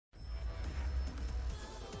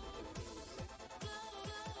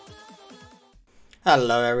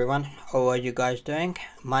Hello everyone, how are you guys doing?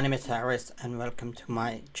 My name is Harris and welcome to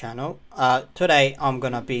my channel. Today I'm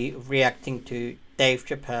gonna be reacting to Dave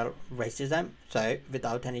Chappelle racism, so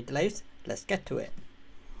without any delays, let's get to it.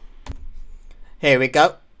 Here we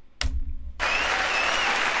go.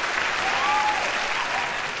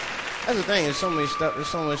 That's the thing, there's so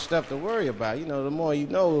much stuff to worry about. You know, the more you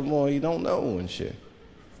know, the more you don't know and shit.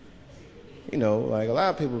 You know, like a lot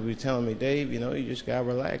of people be telling me, Dave, you know, you just gotta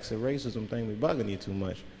relax. The racism thing be bugging you too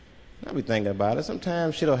much. I be thinking about it.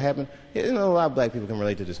 Sometimes shit'll happen. You know, a lot of black people can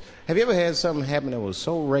relate to this. Have you ever had something happen that was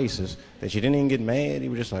so racist that you didn't even get mad?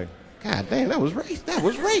 You were just like, God damn, that was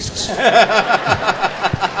racist.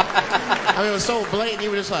 I mean, it was so blatant. You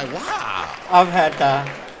were just like, wow. I've had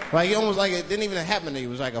that. Like, almost like it didn't even happen to you.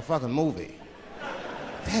 It was like a fucking movie.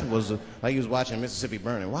 That was like you was watching Mississippi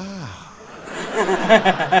Burning. Wow.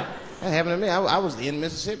 That happened to me. I was in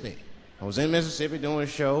Mississippi. I was in Mississippi doing a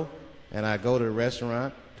show, and I go to the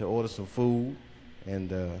restaurant to order some food,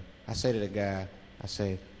 and I say to the guy, I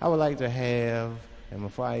say, I would like to have, and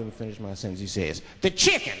before I even finish my sentence, he says, the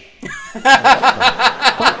chicken.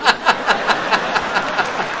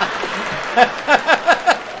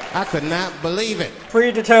 I could not believe it.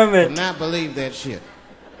 Predetermined. Could not believe that shit.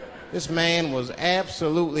 This man was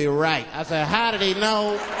absolutely right. I said, how did he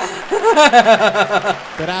know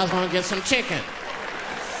that I was going to get some chicken?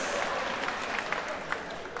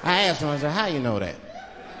 I asked him, I said, how you know that?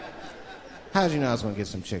 How did you know I was going to get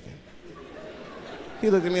some chicken? He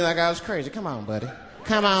looked at me like I was crazy. Come on, buddy.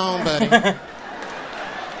 Come on, buddy. Now,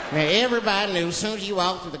 everybody knew as soon as you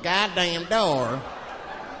walked through the goddamn door,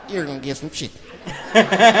 you're going to get some chicken.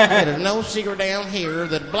 There's no secret down here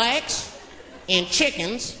that blacks and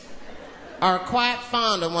chickens are quite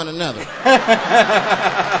fond of one another.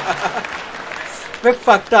 We're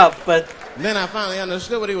fucked up, but... Then I finally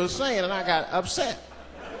understood what he was saying, and I got upset.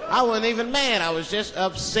 I wasn't even mad. I was just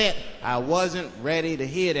upset. I wasn't ready to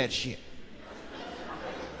hear that shit.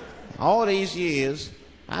 All these years,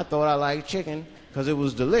 I thought I liked chicken because it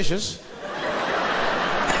was delicious.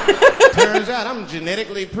 Turns out I'm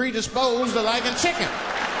genetically predisposed to liking chicken.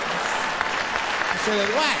 So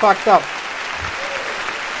it's whack. Fucked up.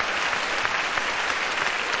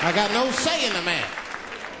 I got no say in the matter.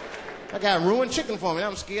 I got ruined chicken for me.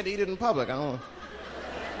 I'm scared to eat it in public. I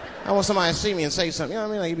want somebody to see me and say something. You know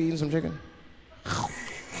what I mean? Like, you be eating some chicken?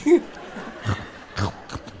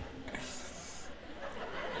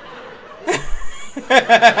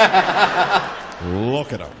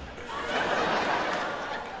 Look at him.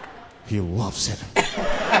 He loves it.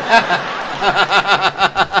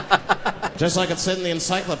 Just like it said in the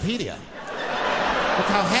encyclopedia. Look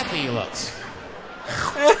how happy he looks.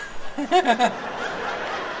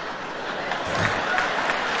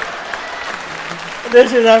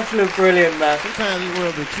 This is absolutely brilliant, man. Sometimes these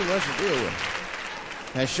world be too much to deal with.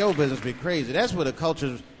 That show business be crazy. That's where the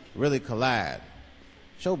cultures really collide.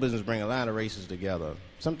 Show business bring a lot of races together.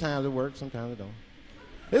 Sometimes it works, sometimes it don't.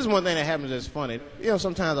 This is one thing that happens that's funny. You know,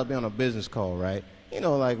 sometimes I'll be on a business call, right? You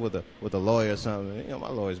know, like with a lawyer or something. You know, my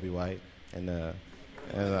lawyers be white, and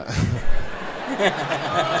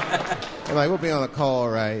like we'll be on a call,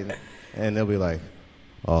 right? And they'll be like,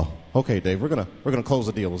 "Oh, okay, Dave, we're gonna close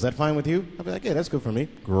the deal. Was that fine with you?" I'll be like, "Yeah, that's good for me."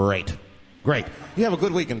 Great. You have a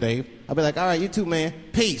good weekend, Dave. I'll be like, "All right, you too, man.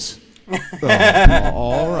 Peace."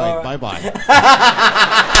 All right, bye-bye.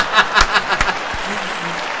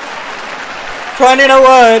 Trying in a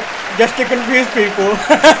word just to confuse people.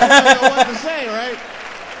 I don't know what to say, right?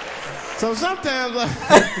 So sometimes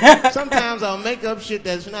I'll make up shit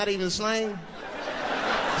that's not even slang,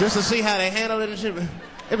 just to see how they handle it and shit.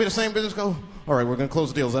 It'll be the same business go, all right, we're going to close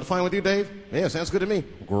the deal. Is that fine with you, Dave? Yeah, sounds good to me.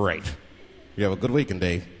 Great. You have a good weekend,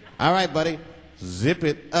 Dave. All right, buddy. Zip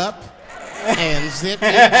it up and zip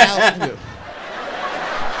it out.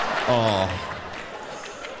 Oh.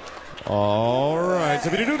 All right.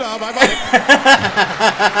 Zippity-doo-dah. Bye-bye.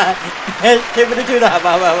 Zippity-doo-dah.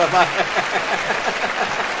 Bye-bye.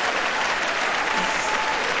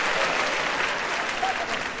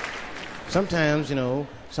 Sometimes, you know,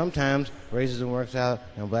 racism works out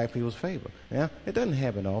in black people's favor. Yeah, it doesn't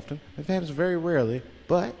happen often. It happens very rarely,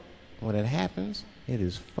 but when it happens, it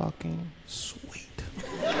is fucking sweet.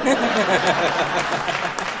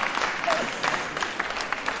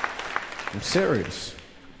 I'm serious.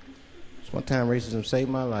 This one time racism saved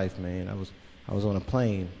my life, man. I was on a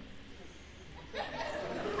plane.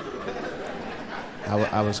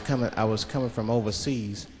 I was coming from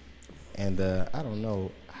overseas, and I don't know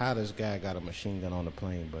how this guy got a machine gun on the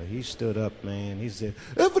plane, but he stood up, man. He said,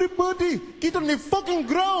 "Everybody, get on the fucking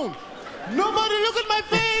ground. Nobody look at my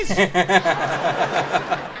face."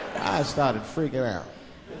 I started freaking out.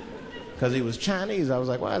 because he was Chinese. I was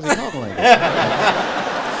like, why is he talking like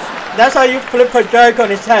that? That's how you flip a joke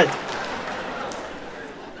on his head.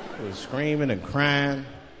 He was screaming and crying.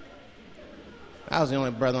 I was the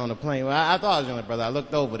only brother on the plane. Well, I thought I was the only brother. I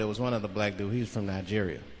looked over. There was one other black dude. He was from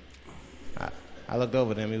Nigeria. I looked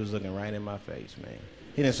over at him. He was looking right in my face, man.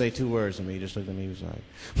 He didn't say 2 words to me. He just looked at me. He was like...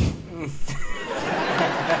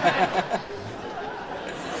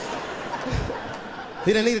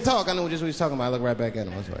 He didn't need to talk. I knew just what he was talking about. I looked right back at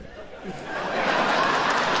him. I was like...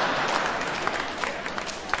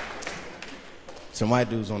 Some white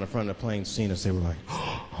dudes on the front of the plane seen us. They were like,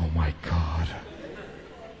 oh, my God.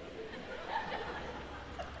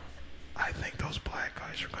 I think those black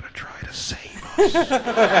guys are going to try to save us.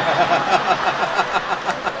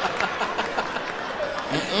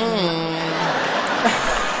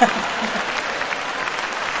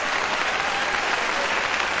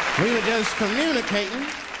 We were just communicating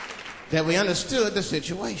that we understood the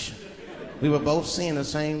situation. We were both seeing the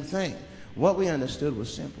same thing. What we understood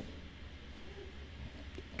was simple.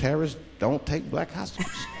 Terrorists don't take black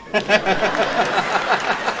hostages. That's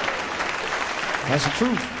the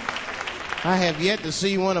truth. I have yet to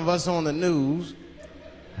see one of us on the news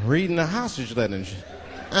reading a hostage letter and shit.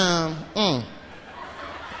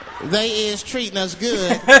 They is treating us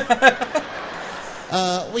good.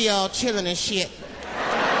 We all chilling and shit.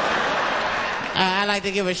 I'd like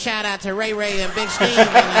to give a shout out to Ray Ray and Big Steve and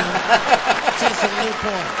Cecil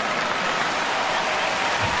Newport.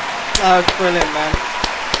 Oh, it's brilliant, man.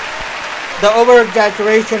 The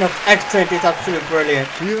over-exaggeration of accent is absolutely brilliant.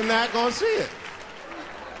 You're not going to see it.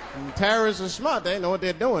 Terrorists are smart. They know what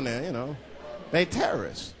they're doing there, you know. They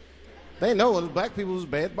terrorists. They know it's black people's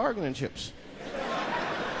bad bargaining chips.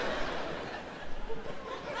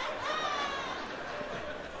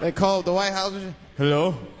 They called the White House and said,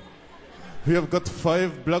 hello? We have got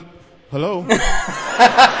 5 black... Hello?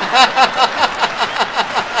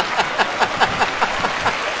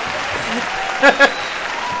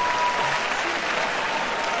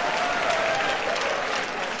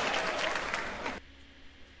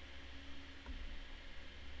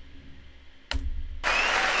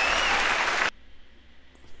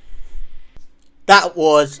 That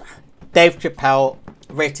was Dave Chappelle,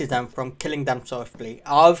 Racism from Killing Them Softly.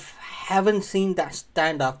 I haven't seen that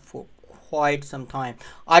stand up for quite some time.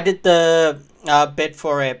 I did the bit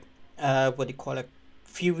for it, a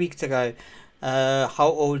few weeks ago. How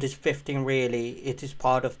old is 15 really? It is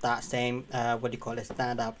part of that same,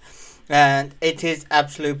 stand up. And it is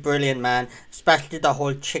absolute brilliant, man. Especially the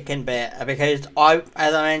whole chicken bit. Because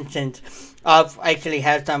as I mentioned, I've actually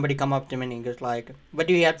had somebody come up to me and he goes like, what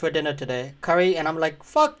do you have for dinner today? Curry? And I'm like,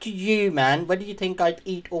 fuck you, man. What do you think I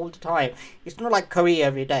eat all the time? It's not like curry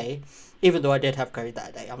every day. Even though I did have curry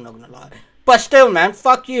that day, I'm not gonna lie. But still, man,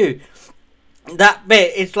 fuck you. That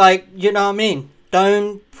bit, it's like, you know what I mean?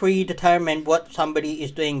 Don't predetermine what somebody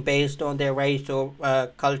is doing based on their race or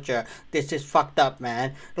culture. This is fucked up,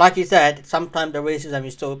 man. Like you said, sometimes the racism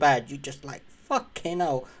is so bad, you just like, fucking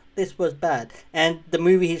hell, this was bad. And the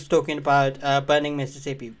movie he's talking about, Burning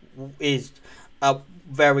Mississippi, is a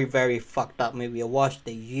very, very fucked up movie. I watched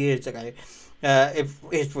it years ago.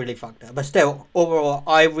 It's really fucked up. But still, overall,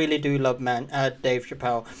 I really do love, Dave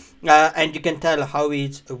Chappelle. And you can tell how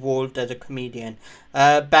he's evolved as a comedian.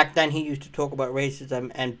 Back then, he used to talk about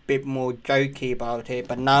racism and a bit more jokey about it.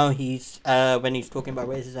 But now when he's talking about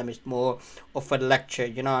racism, it's more of a lecture.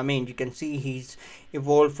 You know what I mean? You can see he's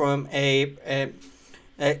evolved from a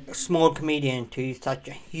small comedian to such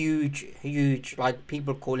a huge, like,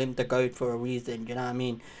 people call him the GOAT for a reason. You know what I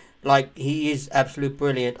mean? Like, he is absolute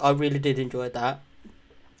brilliant. I really did enjoy that.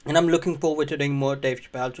 And I'm looking forward to doing more Dave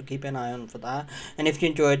Chappelle, so keep an eye on for that. And if you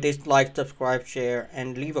enjoyed this, like, subscribe, share,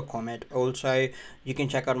 and leave a comment. Also, you can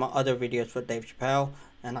check out my other videos for Dave Chappelle.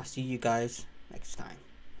 And I'll see you guys next time.